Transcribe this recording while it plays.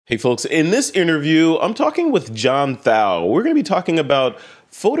Hey folks, in this interview, I'm talking with John Thow. We're going to be talking about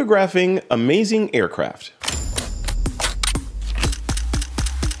photographing amazing aircraft.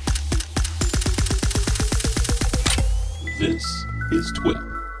 This is TWiP.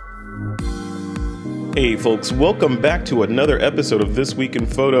 Hey folks, welcome back to another episode of This Week in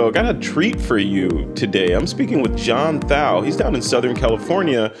Photo. I got a treat for you today. I'm speaking with John Thow. He's down in Southern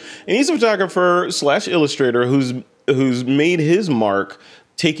California, and he's a photographer slash illustrator who's made his mark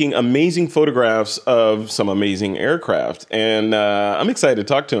taking amazing photographs of some amazing aircraft. And I'm excited to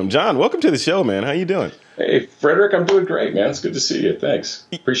talk to him. John, welcome to the show, man. How you doing? Hey, Frederick, I'm doing great, man. It's good to see you. Thanks.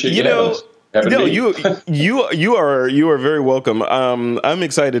 Appreciate you having me. You are very welcome. I'm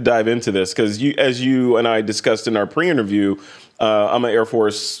excited to dive into this because as you and I discussed in our pre-interview, I'm an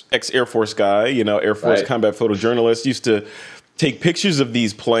ex-Air Force guy, Air Force combat photojournalist, used to take pictures of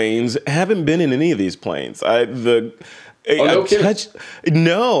these planes. Haven't been in any of these planes. The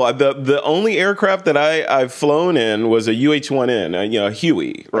only aircraft that I've flown in was a UH-1N, a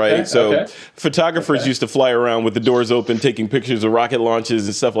Huey, right? Photographers used to fly around with the doors open, taking pictures of rocket launches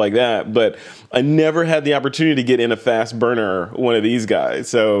and stuff like that. But I never had the opportunity to get in a fast burner, one of these guys.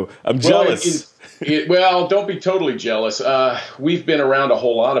 So I'm jealous. Well, don't be totally jealous. We've been around a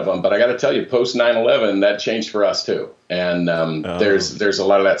whole lot of them, but I got to tell you, post 9/11, that changed for us too. And there's a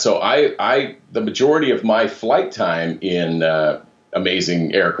lot of that. So the majority of my flight time in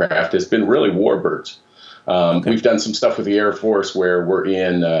amazing aircraft has been really warbirds. We've done some stuff with the Air Force where we're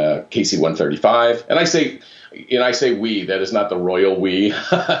in KC-135, and I say we. That is not the royal we.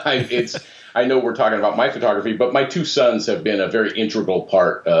 I know we're talking about my photography, but my two sons have been a very integral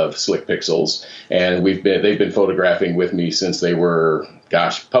part of Slick Pixels, and they've been photographing with me since they were,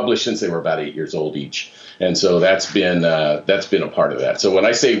 published since they were about 8 years old each. And so that's been a part of that. So when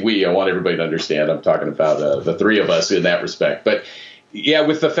I say we, I want everybody to understand I'm talking about the three of us in that respect. But yeah,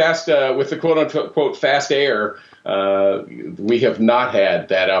 with the quote unquote fast air, we have not had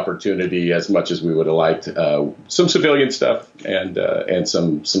that opportunity as much as we would have liked. Some civilian stuff and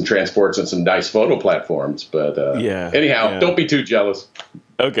some transports and some nice photo platforms. But anyhow, don't be too jealous.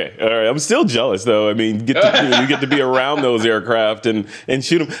 Okay, all right. I'm still jealous, though. I mean, you get to be around those aircraft and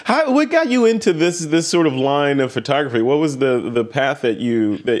shoot them. What got you into this sort of line of photography? What was the path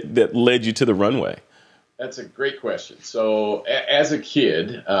that led you to the runway? That's a great question. So as a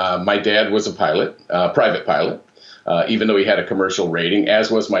kid, my dad was a pilot, private pilot, even though he had a commercial rating,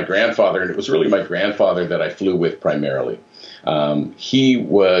 as was my grandfather. And it was really my grandfather that I flew with primarily. He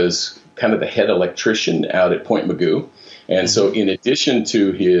was kind of the head electrician out at Point Mugu. And so in addition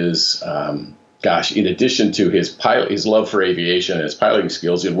to his his love for aviation and his piloting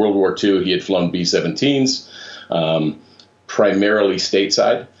skills, in World War II, he had flown B-17s, primarily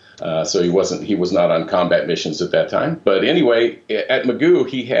stateside. So he was not on combat missions at that time. But anyway, at Mugu,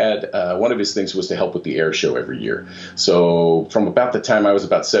 he had one of his things was to help with the air show every year. So from about the time I was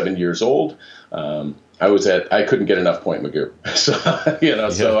about 7 years old, I couldn't get enough Point Mugu. So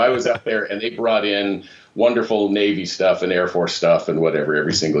I was out there, and they brought in wonderful Navy stuff and Air Force stuff and whatever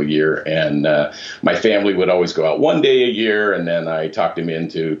every single year. And my family would always go out one day a year, and then I talked him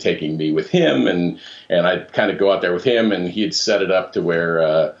into taking me with him, and I'd kind of go out there with him, and he'd set it up to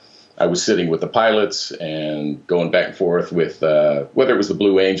where I was sitting with the pilots and going back and forth with whether it was the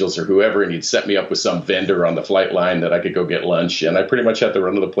Blue Angels or whoever, and he'd set me up with some vendor on the flight line that I could go get lunch. And I pretty much had to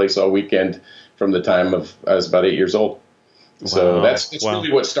run to the place all weekend from the time I was about 8 years old. So that's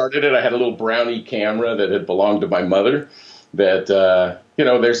really what started it. I had a little brownie camera that had belonged to my mother that,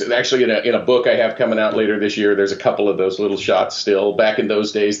 there's actually in a book I have coming out later this year, there's a couple of those little shots still. Back in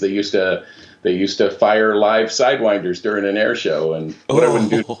those days, they used to fire live sidewinders during an air show, and I wouldn't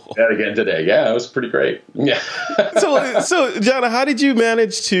do that again today. Yeah, it was pretty great. Yeah. So John, how did you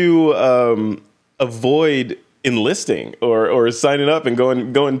manage to avoid enlisting or signing up and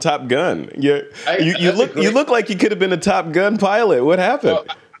going Top Gun? You look like you could have been a Top Gun pilot. What happened? Well,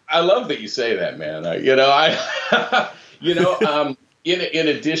 I love that you say that, man. In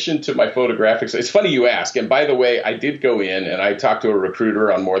addition to my photographics, it's funny you ask. And by the way, I did go in and I talked to a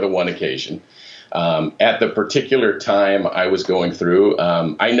recruiter on more than one occasion. At the particular time I was going through,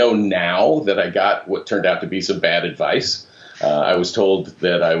 I know now that I got what turned out to be some bad advice. I was told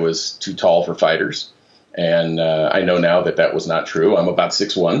that I was too tall for fighters. And I know now that was not true. I'm about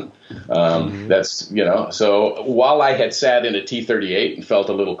 6'1". That's, so while I had sat in a T-38 and felt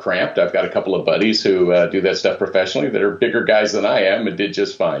a little cramped, I've got a couple of buddies who do that stuff professionally that are bigger guys than I am and did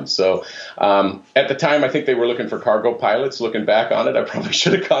just fine. So at the time, I think they were looking for cargo pilots. Looking back on it, I probably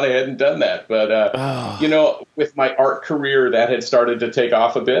should have gone ahead and done that. But, with my art career, that had started to take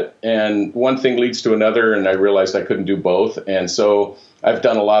off a bit. And one thing leads to another, and I realized I couldn't do both. And so I've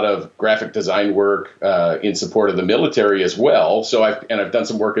done a lot of graphic design work in support of the military as well. So I've done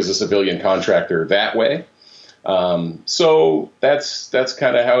some work as a civilian contractor that way. So that's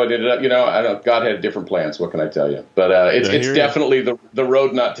kind of how it ended up. I don't. God had different plans. What can I tell you? But it's definitely the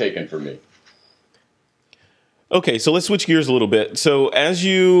road not taken for me. Okay, so let's switch gears a little bit. So as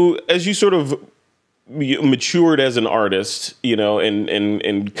you sort of matured as an artist,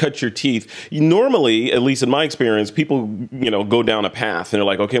 and cut your teeth, normally, at least in my experience, people, go down a path and they're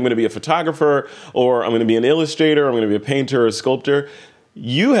like, okay, I'm going to be a photographer, or I'm going to be an illustrator, I'm going to be a painter or a sculptor.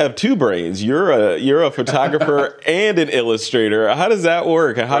 You have two brains. You're a photographer and an illustrator. How does that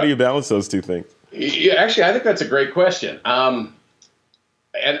work? How do you balance those two things? Yeah, actually, I think that's a great question.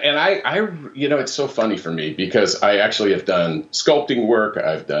 And I it's so funny for me because I actually have done sculpting work.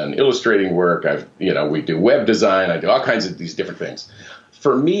 I've done illustrating work. We do web design. I do all kinds of these different things.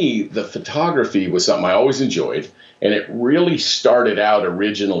 For me, the photography was something I always enjoyed. And it really started out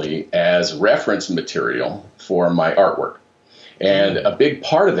originally as reference material for my artwork. And a big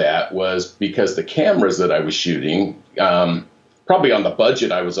part of that was because the cameras that I was shooting, probably on the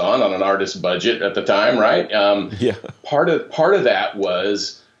budget I was on an artist's budget at the time, right? Part of that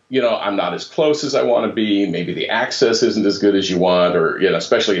was, I'm not as close as I want to be. Maybe the access isn't as good as you want, or,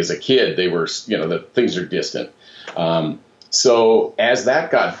 especially as a kid, they were, the things are distant. So as that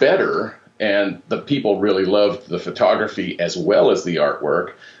got better and the people really loved the photography as well as the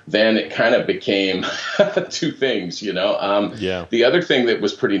artwork, then it kind of became two things, The other thing that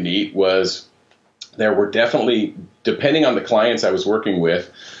was pretty neat was there were definitely, depending on the clients I was working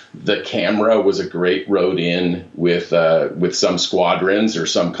with, the camera was a great road in with some squadrons or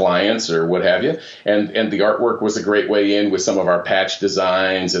some clients or what have you. And the artwork was a great way in with some of our patch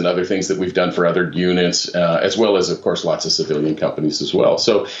designs and other things that we've done for other units, as well as, of course, lots of civilian companies as well.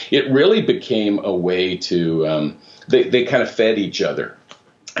 So it really became a way to, they kind of fed each other.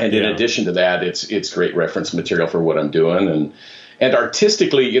 And in addition to that, it's great reference material for what I'm doing. And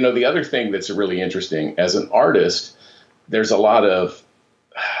artistically, the other thing that's really interesting as an artist, there's a lot of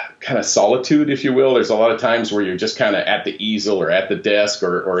kind of solitude, if you will. There's a lot of times where you're just kind of at the easel or at the desk,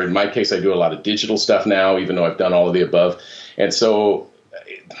 or in my case, I do a lot of digital stuff now, even though I've done all of the above. And so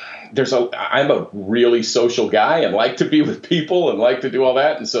I'm a really social guy and like to be with people and like to do all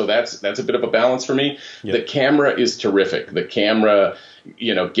that. And so that's a bit of a balance for me. Yep. The camera is terrific. The camera,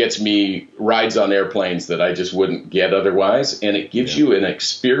 gets me rides on airplanes that I just wouldn't get otherwise. And it gives you an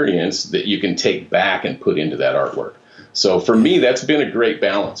experience that you can take back and put into that artwork. So for me, that's been a great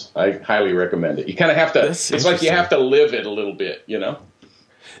balance. I highly recommend it. You kind of have to, it's like you have to live it a little bit,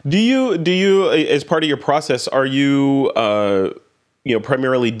 Do you, as part of your process, are you,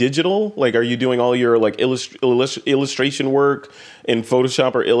 primarily digital? Like, are you doing all your illustration work in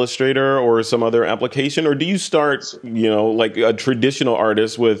Photoshop or Illustrator or some other application? Or do you start, like a traditional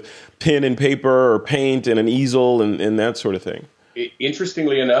artist with pen and paper or paint and an easel and that sort of thing?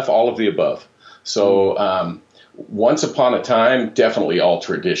 Interestingly enough, all of the above. So, once upon a time, definitely all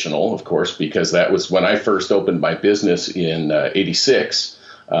traditional, of course, because that was when I first opened my business in '86.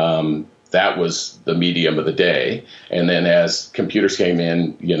 That was the medium of the day. And then as computers came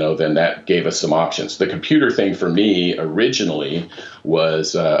in, then that gave us some options. The computer thing for me originally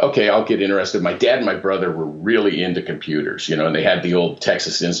was, okay, I'll get interested. My dad and my brother were really into computers, and they had the old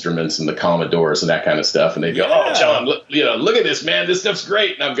Texas Instruments and the Commodores and that kind of stuff. And they'd go, oh, John, look at this, man. This stuff's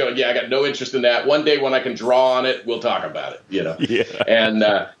great. And I'm going, yeah, I got no interest in that. One day when I can draw on it, we'll talk about it, Yeah. And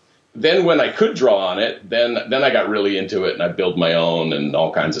then when I could draw on it, then I got really into it and I built my own and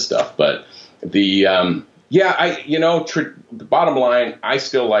all kinds of stuff. But the the bottom line, I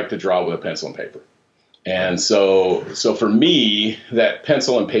still like to draw with a pencil and paper. And so for me, that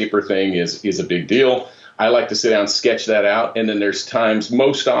pencil and paper thing is a big deal. I like to sit down and sketch that out. And then there's times,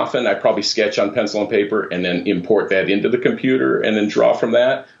 most often, I probably sketch on pencil and paper and then import that into the computer and then draw from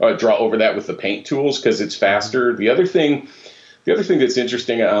that, or draw over that with the paint tools because it's faster. The other thing that's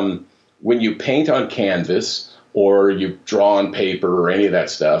interesting, when you paint on canvas or you draw on paper or any of that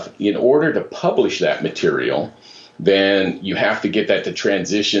stuff, in order to publish that material, then you have to get that to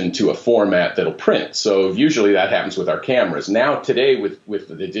transition to a format that'll print. So usually that happens with our cameras. Now today with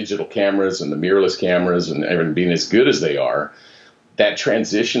the digital cameras and the mirrorless cameras and everything being as good as they are, that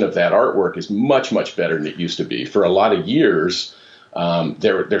transition of that artwork is much, much better than it used to be. For a lot of years,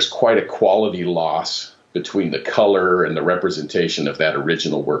 there's quite a quality loss between the color and the representation of that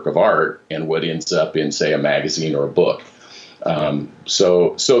original work of art and what ends up in, say, a magazine or a book.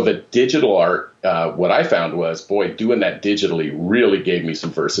 So the digital art, what I found was, boy, doing that digitally really gave me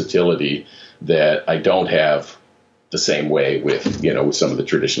some versatility that I don't have the same way with, with some of the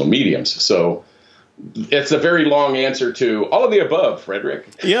traditional mediums. So it's a very long answer to all of the above, Frederick.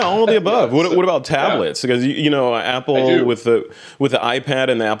 Yeah, all of the above. What about tablets? Because Apple with the iPad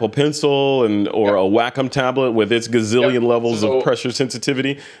and the Apple Pencil or a Wacom tablet with its gazillion levels of pressure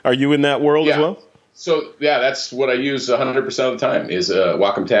sensitivity. Are you in that world as well? So that's what I use 100% of the time is a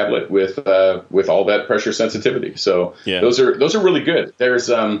Wacom tablet with all that pressure sensitivity. So those are really good. There's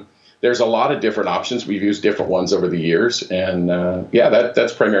a lot of different options. We've used different ones over the years, and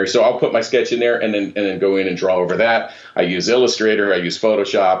that's primary. So I'll put my sketch in there and then go in and draw over that. I use Illustrator. I use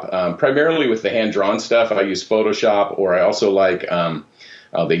Photoshop. Primarily with the hand-drawn stuff, I use Photoshop, or I also like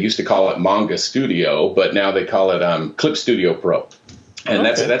they used to call it Manga Studio, but now they call it Clip Studio Pro. And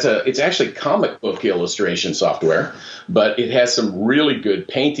it's actually comic book illustration software, but it has some really good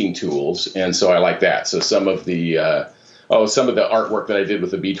painting tools, and so I like that. So some of the artwork that I did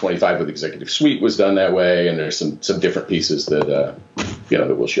with the B25 with Executive Suite was done that way, and there's some different pieces that that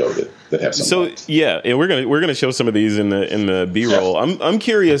we'll show that have some. So and we're gonna show some of these in the B-roll. I'm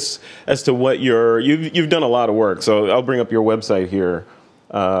curious as to what you've done a lot of work. So I'll bring up your website here,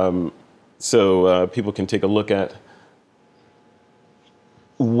 so people can take a look at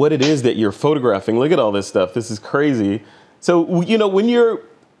what it is that you're photographing. Look at all this stuff. This is crazy. So when you're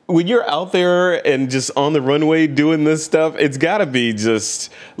out there and just on the runway doing this stuff, it's got to be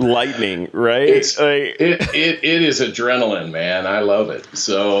just lightning, right? It is adrenaline, man. I love it.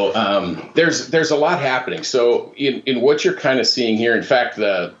 So there's a lot happening. So in what you're kind of seeing here, in fact,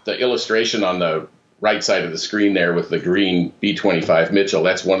 the illustration on the right side of the screen there with the green B25 Mitchell,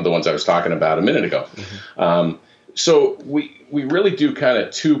 that's one of the ones I was talking about a minute ago. Mm-hmm. So we really do kind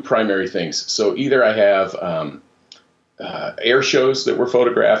of two primary things. So either I have air shows that we're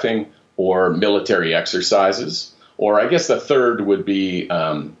photographing, or military exercises, or I guess the third would be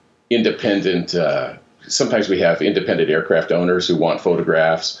independent. Sometimes we have independent aircraft owners who want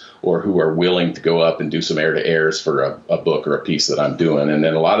photographs or who are willing to go up and do some air-to-airs for a book or a piece that I'm doing. And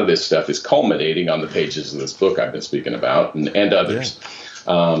then a lot of this stuff is culminating on the pages of this book I've been speaking about and others.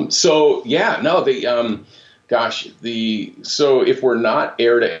 Yeah. So if we're not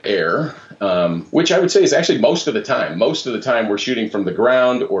air-to-air, which I would say is actually most of the time we're shooting from the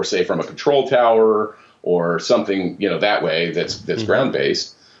ground or say from a control tower or something, that way that's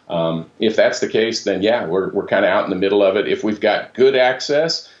ground-based. If that's the case, then we're kind of out in the middle of it. If we've got good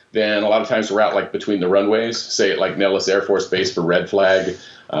access, then a lot of times we're out like between the runways, say at like Nellis Air Force Base for Red Flag.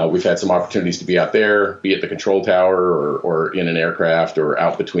 We've had some opportunities to be out there, be at the control tower or in an aircraft or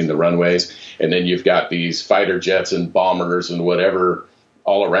out between the runways. And then you've got these fighter jets and bombers and whatever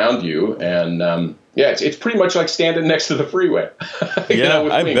all around you. And it's pretty much like standing next to the freeway.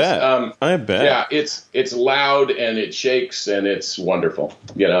 I bet. I bet. Yeah, it's loud and it shakes and it's wonderful.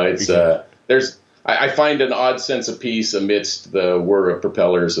 I find an odd sense of peace amidst the whir of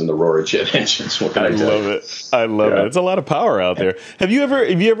propellers and the roar of jet engines. What can I tell you? I love it. It's a lot of power out there. Have you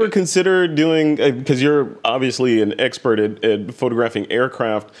ever considered doing, because you're obviously an expert at photographing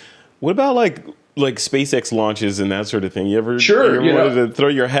aircraft, what about like SpaceX launches and that sort of thing? You ever wanted to throw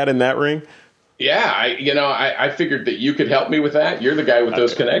your hat in that ring? Yeah, I figured that you could help me with that. You're the guy with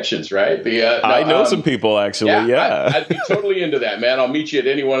those connections, right? I know some people, actually. Yeah. I'd be totally into that, man. I'll meet you at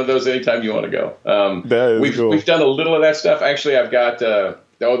any one of those anytime you want to go. We've done a little of that stuff. Actually, I've got, there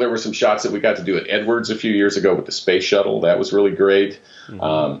were some shots that we got to do at Edwards a few years ago with the space shuttle. That was really great.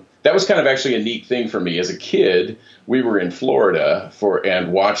 Mm-hmm. That was kind of actually a neat thing for me. As a kid, we were in Florida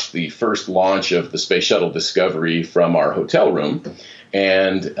and watched the first launch of the Space Shuttle Discovery from our hotel room.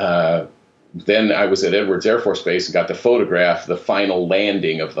 And then I was at Edwards Air Force Base and got to photograph the final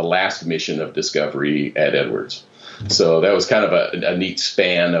landing of the last mission of Discovery at Edwards. So that was kind of a neat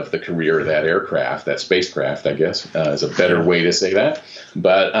span of the career of that aircraft, that spacecraft, I guess, is a better way to say that.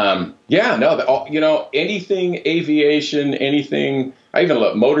 But anything aviation, anything, I even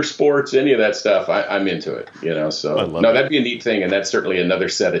love motorsports, any of that stuff, I'm into it, So that'd be a neat thing, and that's certainly another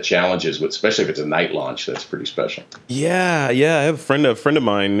set of challenges, especially if it's a night launch. That's pretty special. Yeah. I have a friend of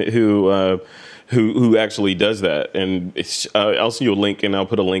mine who who actually does that, and I'll send you a link, and I'll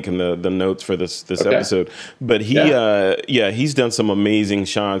put a link in the notes for this episode. But he's done some amazing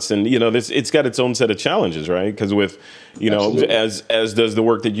shots, and it's got its own set of challenges, right? Because with as does the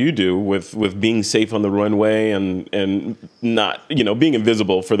work that you do with being safe on the runway and not being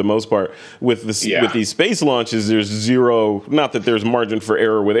invisible for the most part. With these space launches, there's zero. Not that there's margin for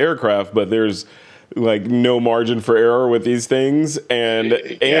error with aircraft, but there's like no margin for error with these things, and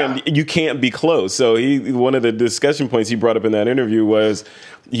you can't be close. So one of the discussion points he brought up in that interview was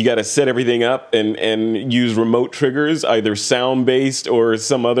you got to set everything up and use remote triggers, either sound based or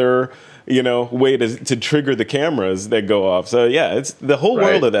some other way to trigger the cameras that go off. So it's the whole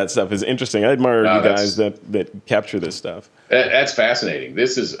world of that stuff is interesting. I admire you guys that capture this stuff. That's fascinating.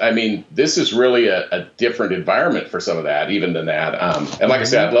 This is really a different environment for some of that, even than that. And like I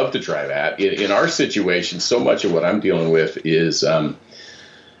said, I'd love to try that. In our situation, so much of what I'm dealing with is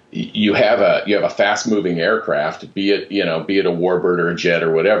you have a fast moving aircraft, be it a warbird or a jet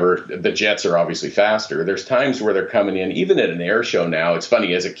or whatever. The jets are obviously faster. There's times where they're coming in, even at an air show now. It's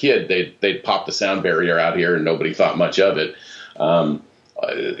funny, as a kid, they'd pop the sound barrier out here and nobody thought much of it.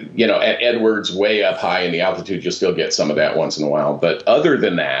 At Edwards, way up high in the altitude, you'll still get some of that once in a while. But other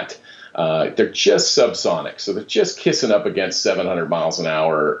than that, they're just subsonic. So they're just kissing up against 700 miles an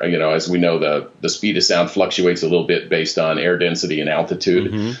hour. As we know, the speed of sound fluctuates a little bit based on air density and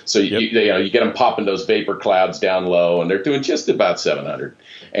altitude. So you get them popping those vapor clouds down low, and they're doing just about 700.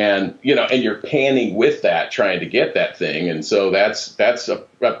 And you're panning with that, trying to get that thing. And so that's a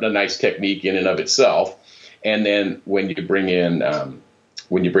nice technique in and of itself. And then when you bring in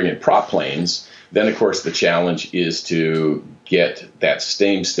prop planes, then of course the challenge is to get that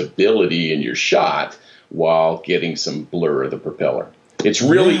same stability in your shot while getting some blur of the propeller. It's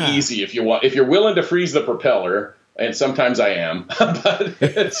really easy if you're willing to freeze the propeller, and sometimes I am, but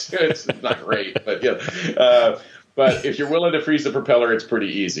it's not great. But if you're willing to freeze the propeller, it's pretty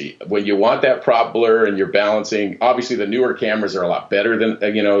easy. When you want that prop blur and you're balancing, obviously the newer cameras are a lot better than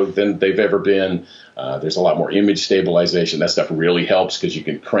they've ever been. There's a lot more image stabilization. That stuff really helps because you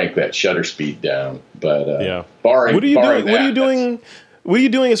can crank that shutter speed down. But barring what are you doing? What are you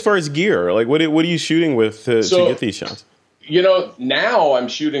doing as far as gear? Like what are you shooting with to get these shots? Now I'm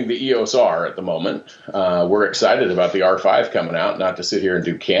shooting the EOS R at the moment. We're excited about the R5 coming out. Not to sit here and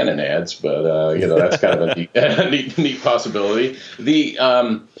do Canon ads, but that's kind of a neat possibility.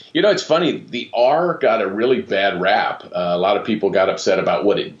 It's funny. The R got a really bad rap. A lot of people got upset about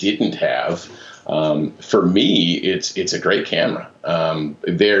what it didn't have. For me, it's a great camera.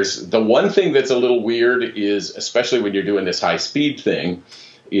 There's the one thing that's a little weird is, especially when you're doing this high speed thing,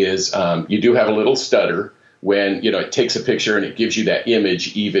 is you do have a little stutter when it takes a picture and it gives you that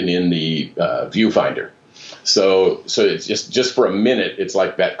image even in the viewfinder. So it's just for a minute, it's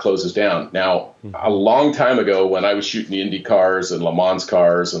like that closes down. Now, a long time ago when I was shooting the Indy cars and Le Mans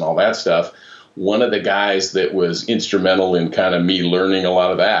cars and all that stuff, one of the guys that was instrumental in kind of me learning a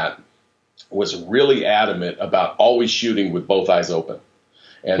lot of that was really adamant about always shooting with both eyes open.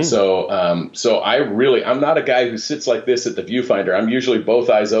 And so I'm not a guy who sits like this at the viewfinder. I'm usually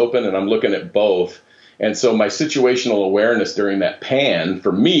both eyes open and I'm looking at both. And so my situational awareness during that pan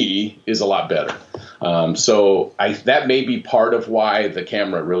for me is a lot better. That may be part of why the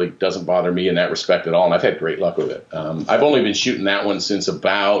camera really doesn't bother me in that respect at all. And I've had great luck with it. I've only been shooting that one since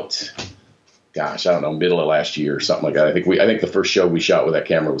about, middle of last year or something like that. I think the first show we shot with that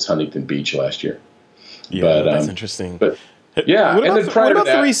camera was Huntington Beach last year. Yeah, that's interesting. What about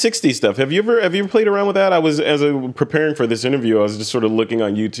 360 stuff? Have you ever played around with that? As I was preparing for this interview, I was just sort of looking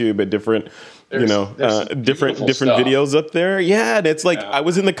on YouTube at different different videos up there. Yeah, and it's like I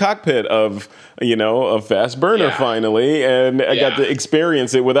was in the cockpit of a fast burner finally, and I got to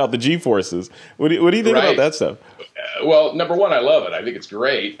experience it without the G-forces. What do you think about that stuff? Well, number one, I love it. I think it's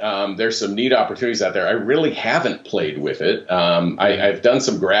great. There's some neat opportunities out there. I really haven't played with it. I've done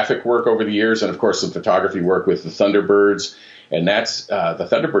some graphic work over the years, and of course some photography work with the Thunderbirds. And that's the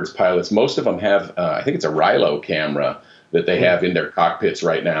Thunderbirds pilots. Most of them have, I think it's a Rilo camera that they have in their cockpits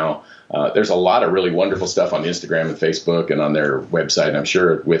right now. There's a lot of really wonderful stuff on Instagram and Facebook and on their website, I'm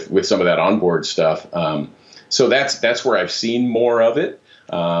sure, with some of that onboard stuff. So that's where I've seen more of it.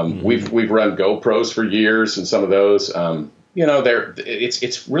 We've run GoPros for years, and some of those,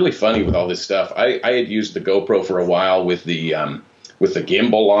 it's really funny with all this stuff. I had used the GoPro for a while with the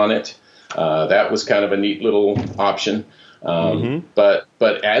gimbal on it. That was kind of a neat little option. But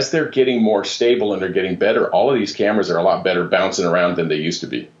as they're getting more stable and they're getting better, all of these cameras are a lot better bouncing around than they used to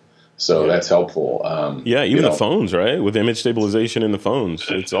be. So that's helpful. Even the phones, right? With image stabilization in the phones,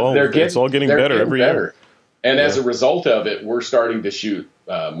 it's all getting better every year. And as a result of it, we're starting to shoot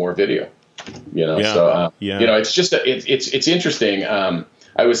more video. It's just it's interesting.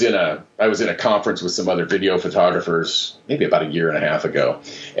 I was in a conference with some other video photographers maybe about a year and a half ago,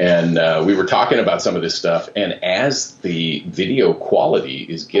 and we were talking about some of this stuff. And as the video quality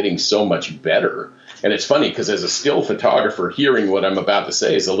is getting so much better, and it's funny because as a still photographer, hearing what I'm about to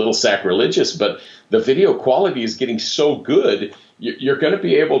say is a little sacrilegious, but the video quality is getting so good, you're going to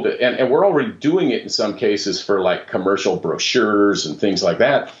be able to, and we're already doing it in some cases for like commercial brochures and things like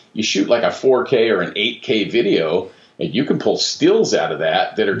that. You shoot like a 4K or an 8K video, and you can pull stills out of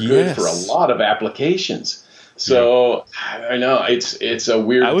that are good for a lot of applications. So I know it's a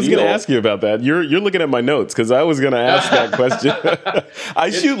weird. I was going to ask you about that. You're looking at my notes because I was going to ask that question. I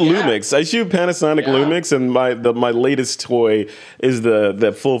shoot Lumix. I shoot Panasonic Lumix, and my latest toy is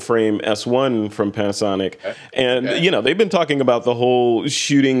the full frame S1 from Panasonic. And they've been talking about the whole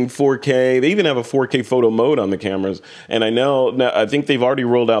shooting 4K. They even have a 4K photo mode on the cameras. And I think they've already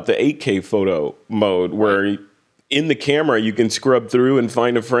rolled out the 8K photo mode where in the camera you can scrub through and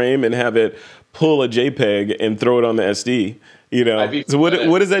find a frame and have it pull a JPEG and throw it on the SD. So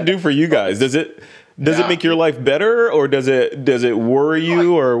what does that do for you guys? Does it make your life better, or does it worry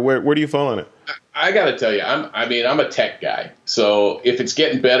you, or where do you fall on it? I got to tell you, I'm a tech guy. So if it's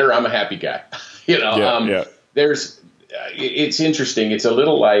getting better, I'm a happy guy. It's interesting. It's a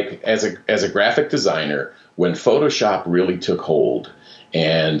little like as a graphic designer, when Photoshop really took hold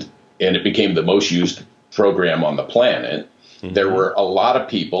and it became the most used program on the planet. There were a lot of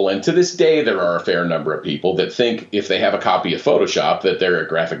people, and to this day there are a fair number of people that think if they have a copy of Photoshop that they're a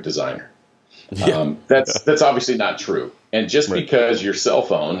graphic designer. That's obviously not true. And just because your cell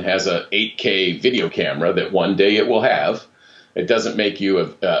phone has a 8K video camera that one day it will have, it doesn't make you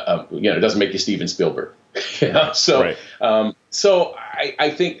it doesn't make you Steven Spielberg. So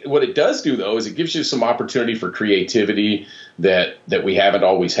I think what it does do though is it gives you some opportunity for creativity that we haven't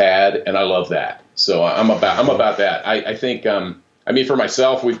always had, and I love that. So I'm about that. I think for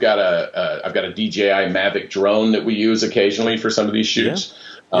myself, I've got a DJI Mavic drone that we use occasionally for some of these shoots.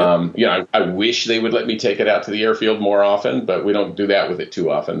 I wish they would let me take it out to the airfield more often, but we don't do that with it too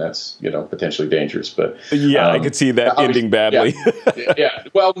often. That's potentially dangerous. But I could see that ending badly.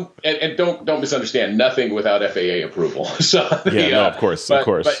 Well, and don't misunderstand. Nothing without FAA approval. So of course. So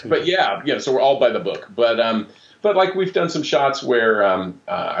we're all by the book. But like we've done some shots where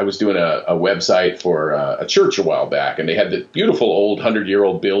I was doing a website for a church a while back, and they had the beautiful old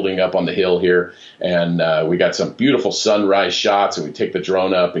 100-year-old building up on the hill here, and we got some beautiful sunrise shots, and we take the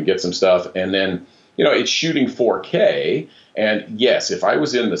drone up and get some stuff, and then it's shooting 4K. And yes, if I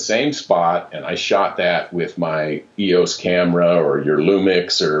was in the same spot and I shot that with my EOS camera or your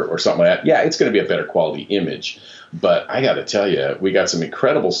Lumix or something like that, it's going to be a better quality image. But I got to tell you, we got some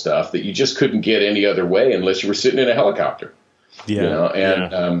incredible stuff that you just couldn't get any other way unless you were sitting in a helicopter.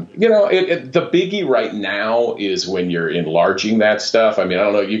 The biggie right now is when you're enlarging that stuff. I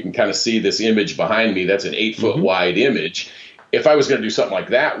don't know, you can kind of see this image behind me. That's an 8-foot wide image. If I was going to do something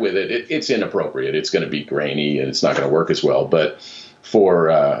like that with it's inappropriate. It's going to be grainy and it's not going to work as well. But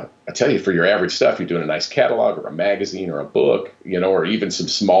I tell you, for your average stuff, you're doing a nice catalog or a magazine or a book, or even some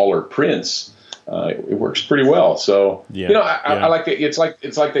smaller prints. It works pretty well. So, I like it. It's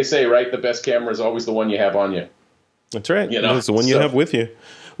like they say, right? The best camera is always the one you have on you. That's right. It's the one you have with you.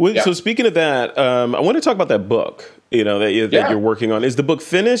 Well, so speaking of that, I want to talk about that book, that you're working on. Is the book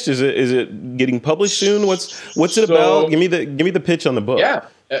finished? Is it getting published soon? What's it about? Give me the pitch on the book. Yeah.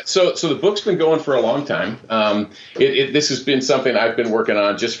 So the book's been going for a long time. This has been something I've been working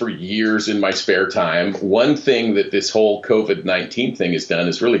on just for years in my spare time. One thing that this whole COVID-19 thing has done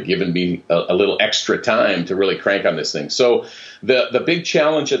is really given me a little extra time to really crank on this thing. So the big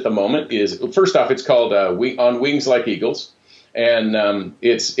challenge at the moment is, first off, it's called On Wings Like Eagles. And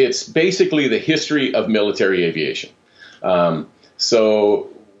it's basically the history of military aviation. So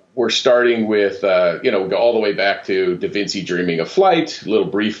we're starting with, we go all the way back to Da Vinci dreaming of flight, a little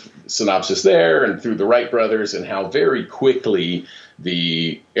brief synopsis there, and through the Wright brothers, and how very quickly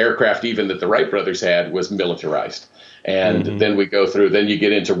the aircraft, even that the Wright brothers had, was militarized. And then we go through, then you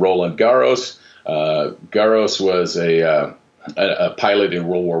get into Roland Garros. Garros was a pilot in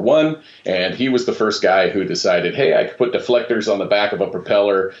World War I, and he was the first guy who decided, hey, I could put deflectors on the back of a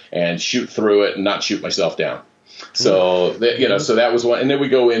propeller and shoot through it and not shoot myself down. So so that was one, and then we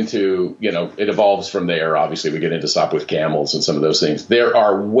go into it evolves from there. Obviously, we get into Stop with Camels and some of those things. There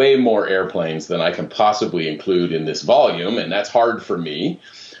are way more airplanes than I can possibly include in this volume, and that's hard for me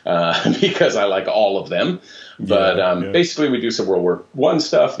because I like all of them. But basically, we do some World War I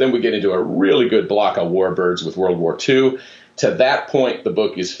stuff. Then we get into a really good block of warbirds with World War II. To that point, the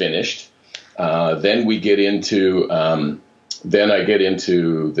book is finished. Then we get into Then I get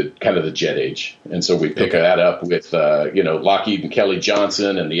into the kind of the jet age. And so we pick that up with, Lockheed and Kelly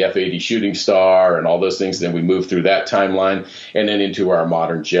Johnson and the F-80 Shooting Star and all those things. Then we move through that timeline and then into our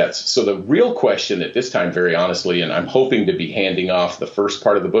modern jets. So the real question at this time, very honestly, and I'm hoping to be handing off the first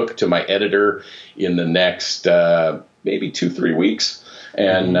part of the book to my editor in the next maybe 2-3 weeks.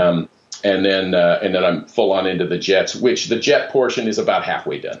 And then I'm full on into the jets, which the jet portion is about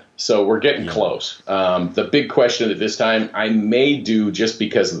halfway done. So we're getting close. The big question at this time, I may do, just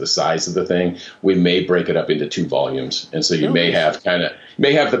because of the size of the thing, we may break it up into 2 volumes. And so you may have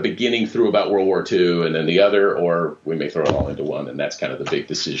the beginning through about World War II and then the other, or we may throw it all into one. And that's kind of the big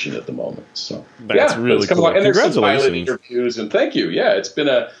decision at the moment. So that's really cool. And there's some pilot interviews, and thank you. Yeah, it's been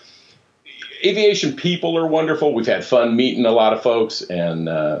aviation people are wonderful. We've had fun meeting a lot of folks. And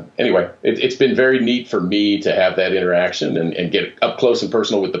anyway, it's been very neat for me to have that interaction and get up close and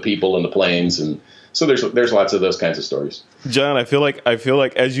personal with the people and the planes. And so there's lots of those kinds of stories. John, I feel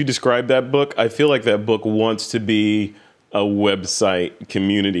like as you describe that book, I feel like that book wants to be a website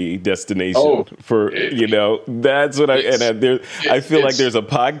community destination for, that's what I feel like there's a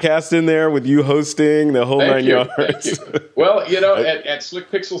podcast in there with you hosting the whole 9 yards. Well, at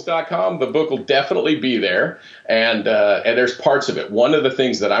slickpixels.com, the book will definitely be there. And there's parts of it. One of the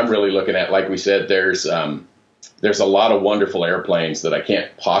things that I'm really looking at, like we said, there's a lot of wonderful airplanes that I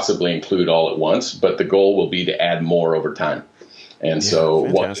can't possibly include all at once, but the goal will be to add more over time. And so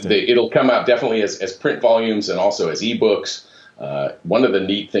it'll come out definitely as print volumes and also as ebooks. One of the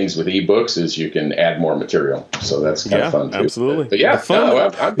neat things with ebooks is you can add more material. So that's kind of fun too. Absolutely. But yeah,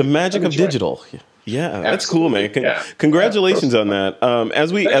 the magic of digital. Yeah, that's cool, man. Congratulations on that.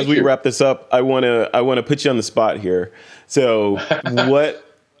 As we wrap this up, I want to put you on the spot here. So what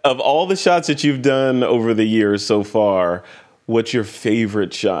of all the shots that you've done over the years so far, what's your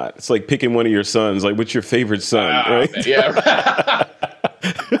favorite shot? It's like picking one of your sons. Like, what's your favorite son, right? Yeah.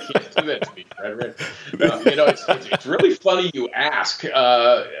 You can't do that to me, Frederick. It's really funny you ask.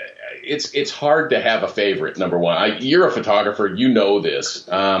 It's hard to have a favorite, number one. You're a photographer. You know this.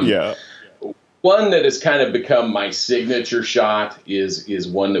 One that has kind of become my signature shot is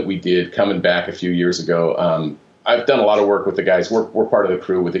one that we did coming back a few years ago. I've done a lot of work with the guys. We're part of the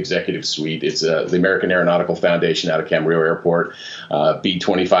crew with Executive Suite. It's the American Aeronautical Foundation out of Camarillo Airport,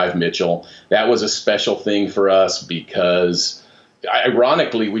 B-25 Mitchell. That was a special thing for us because,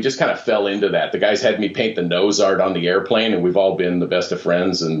 ironically, we just kind of fell into that. The guys had me paint the nose art on the airplane, and we've all been the best of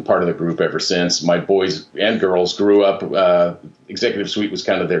friends and part of the group ever since. My boys and girls grew up. Executive Suite was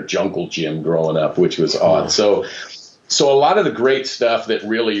kind of their jungle gym growing up, which was odd. So a lot of the great stuff that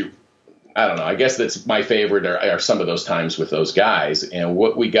really, I don't know, I guess that's my favorite are some of those times with those guys. And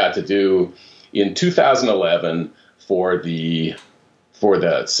what we got to do in 2011 for the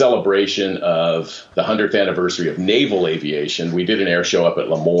celebration of the 100th anniversary of naval aviation, we did an air show up at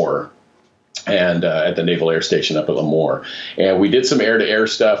Lemoore and at the Naval Air Station up at Lemoore. And we did some air-to-air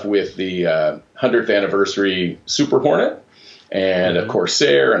stuff with the 100th anniversary Super Hornet and a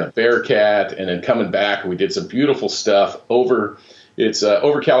Corsair and a Bearcat. And then coming back, we did some beautiful stuff over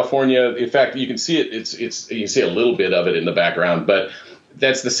California. In fact, you can see it. You can see a little bit of it in the background, but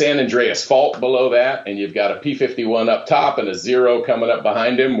that's the San Andreas Fault below that, and you've got a P-51 up top and a Zero coming up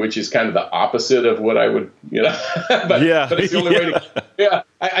behind him, which is kind of the opposite of what I would, but it's the only way to.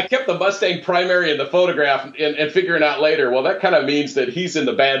 I kept the Mustang primary in the photograph and figuring out later, well, that kind of means that he's in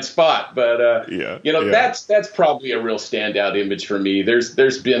the bad spot, but that's probably a real standout image for me.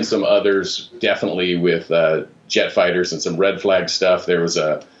 There's been some others definitely with jet fighters and some red flag stuff. There's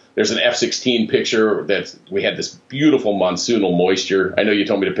an F-16 picture that we had this beautiful monsoonal moisture. I know you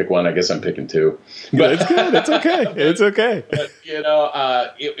told me to pick one. I guess I'm picking two. But it's good. It's okay. It's okay. But,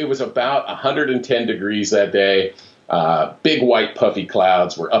 it was about 110 degrees that day. Big white puffy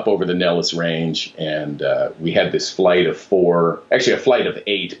clouds were up over the Nellis Range, and we had this flight of 4, actually a flight of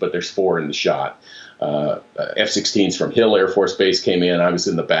 8, but there's 4 in the shot. F-16s from Hill Air Force Base came in. I was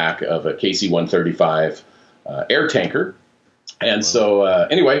in the back of a KC-135 air tanker. And so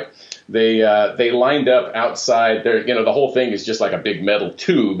anyway, they lined up outside there. The whole thing is just like a big metal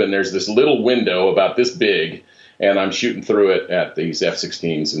tube, and there's this little window about this big, and I'm shooting through it at these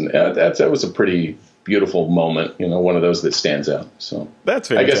F-16s, and that was a pretty beautiful moment. One of those that stands out. So that's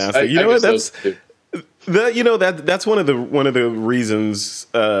fantastic. That's one of the reasons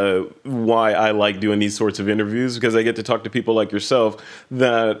why I like doing these sorts of interviews, because I get to talk to people like yourself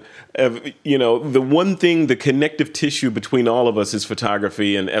that the one thing, the connective tissue between all of us is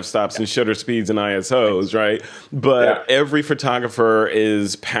photography and f-stops and shutter speeds and ISOs, right? But every photographer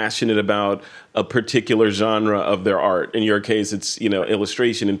is passionate about a particular genre of their art. In your case, it's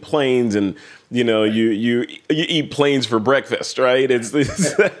illustration and planes and you eat planes for breakfast, right? It's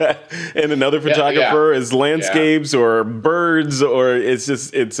and another photographer is landscapes or birds, or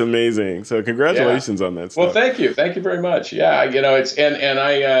it's amazing. So congratulations on that stuff. Well, thank you very much. Yeah, it's and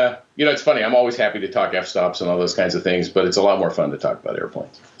I it's funny. I'm always happy to talk f-stops and all those kinds of things, but it's a lot more fun to talk about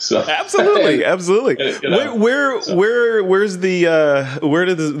airplanes. So absolutely. Where does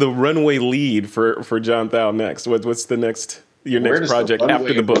the runway lead for John Thow next? What's the next next project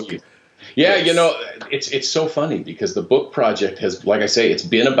after the book? Yeah, it's so funny because the book project has, like I say, it's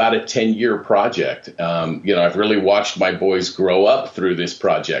been about a 10-year project. I've really watched my boys grow up through this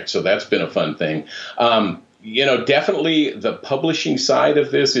project, so that's been a fun thing. Definitely the publishing side of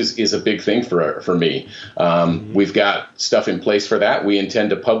this is a big thing for me. We've got stuff in place for that. We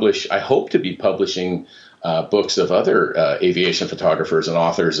intend to publish, I hope to be publishing books of other aviation photographers and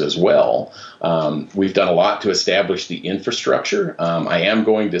authors as well. We've done a lot to establish the infrastructure. I am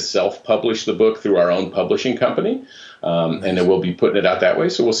going to self-publish the book through our own publishing company, and then we'll be putting it out that way.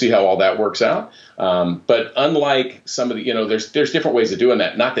 So we'll see how all that works out. But unlike some of the, there's different ways of doing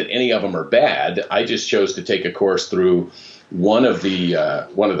that. Not that any of them are bad. I just chose to take a course through one of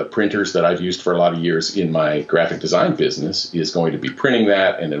the printers that I've used for a lot of years in my graphic design business is going to be printing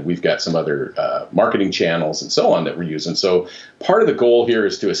that, and then we've got some other marketing channels and so on that we're using. So part of the goal here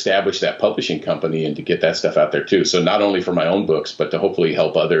is to establish that publishing company and to get that stuff out there too. So not only for my own books, but to hopefully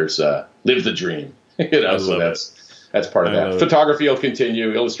help others live the dream. So that's part of that. Photography will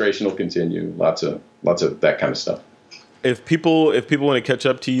continue, illustration will continue, lots of that kind of stuff. If people want to catch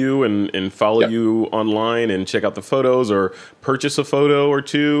up to you and follow you online and check out the photos or purchase a photo or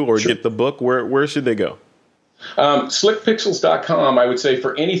two or get the book, where should they go? Slickpixels.com, I would say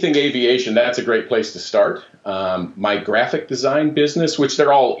for anything aviation, that's a great place to start. My graphic design business, which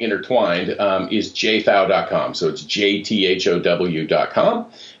they're all intertwined, is jthow.com. So it's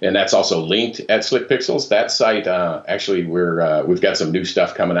jthow.com. And that's also linked at Slickpixels. That site, actually, we've got some new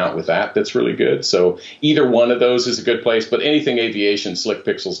stuff coming out with that's really good. So either one of those is a good place. But anything aviation,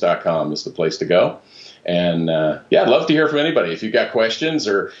 slickpixels.com is the place to go. And I'd love to hear from anybody. If you've got questions,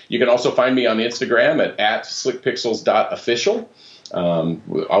 or you can also find me on Instagram at slickpixels.official.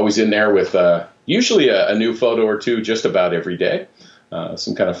 Always in there with usually a new photo or two just about every day.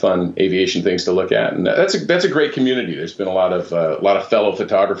 Some kind of fun aviation things to look at, and that's a great community. There's been a lot of fellow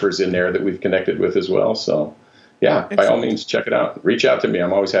photographers in there that we've connected with as well. So, by all means, check it out. Reach out to me.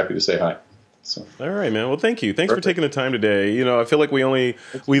 I'm always happy to say hi. So. All right, man. Well, thank you. Thanks for taking the time today. I feel like we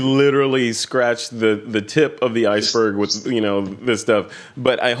literally scratched the tip of the iceberg with this stuff.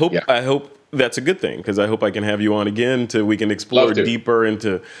 But I hope that's a good thing, because I hope I can have you on again we can explore deeper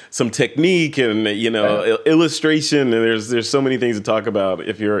into some technique and illustration. And there's so many things to talk about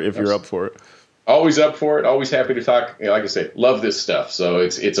if you're up for it. Always up for it. Always happy to talk. Like I say, love this stuff. So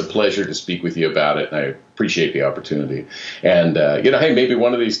it's a pleasure to speak with you about it. And I appreciate the opportunity. And, hey, maybe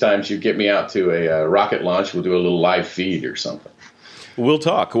one of these times you get me out to a rocket launch. We'll do a little live feed or something. We'll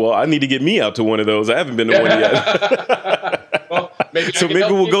talk. Well, I need to get me out to one of those. I haven't been to one yet. Well, maybe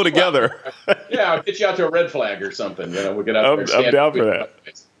we'll go together. I'll get you out to a red flag or something. We'll get out there. I'm down for that.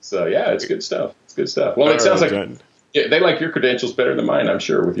 So, it's good stuff. Well, it sounds like they like your credentials better than mine, I'm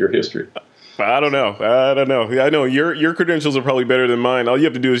sure, with your history. I don't know. I know your credentials are probably better than mine. All you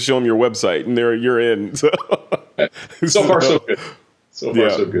have to do is show them your website, and you're in. So far, so good. So far,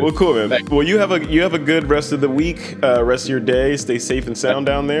 so good. Well, cool, man. Thanks. Well, you have a good rest of the week, rest of your day. Stay safe and sound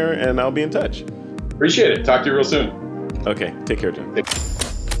down there, and I'll be in touch. Appreciate it. Talk to you real soon. Okay. Take care, John.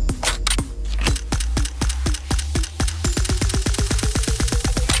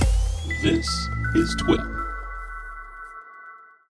 This is TWiP.